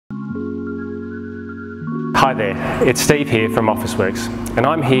Hi there, it's Steve here from Officeworks, and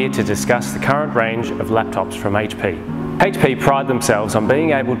I'm here to discuss the current range of laptops from HP. HP pride themselves on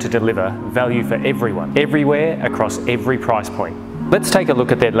being able to deliver value for everyone, everywhere, across every price point. Let's take a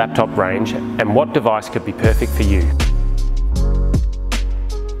look at their laptop range and what device could be perfect for you.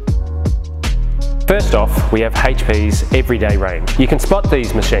 First off, we have HP's Everyday range. You can spot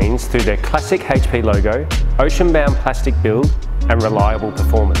these machines through their classic HP logo, ocean-bound plastic build, and reliable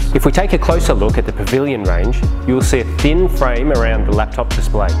performance. If we take a closer look at the Pavilion range, you will see a thin frame around the laptop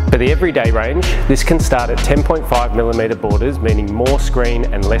display. For the Everyday range, this can start at 10.5mm borders, meaning more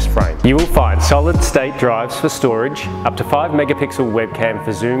screen and less frame. You will find solid-state drives for storage, up to 5MP webcam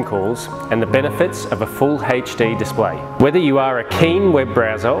for Zoom calls, and the benefits of a full HD display. Whether you are a keen web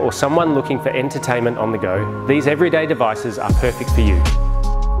browser or someone looking for entertainment on the go, these Everyday devices are perfect for you.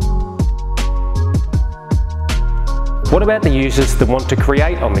 What about the users that want to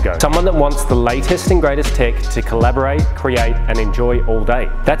create on the go? Someone that wants the latest and greatest tech to collaborate, create and enjoy all day.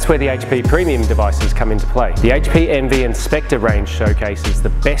 That's where the HP Premium devices come into play. The HP Envy and Spectre range showcases the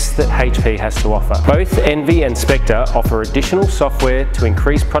best that HP has to offer. Both Envy and Spectre offer additional software to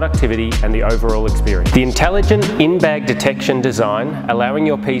increase productivity and the overall experience. The intelligent in-bag detection design, allowing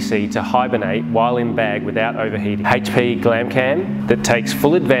your PC to hibernate while in bag without overheating. HP GlamCam that takes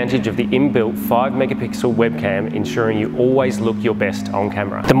full advantage of the inbuilt 5MP webcam, ensuring you always look your best on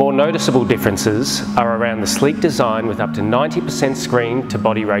camera. The more noticeable differences are around the sleek design with up to 90% screen to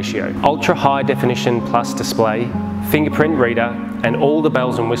body ratio, ultra high definition plus display, fingerprint reader, and all the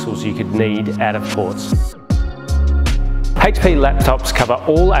bells and whistles you could need out of ports. HP laptops cover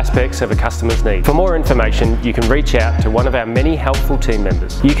all aspects of a customer's need. For more information, you can reach out to one of our many helpful team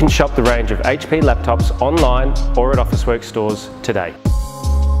members. You can shop the range of HP laptops online or at Officeworks stores today.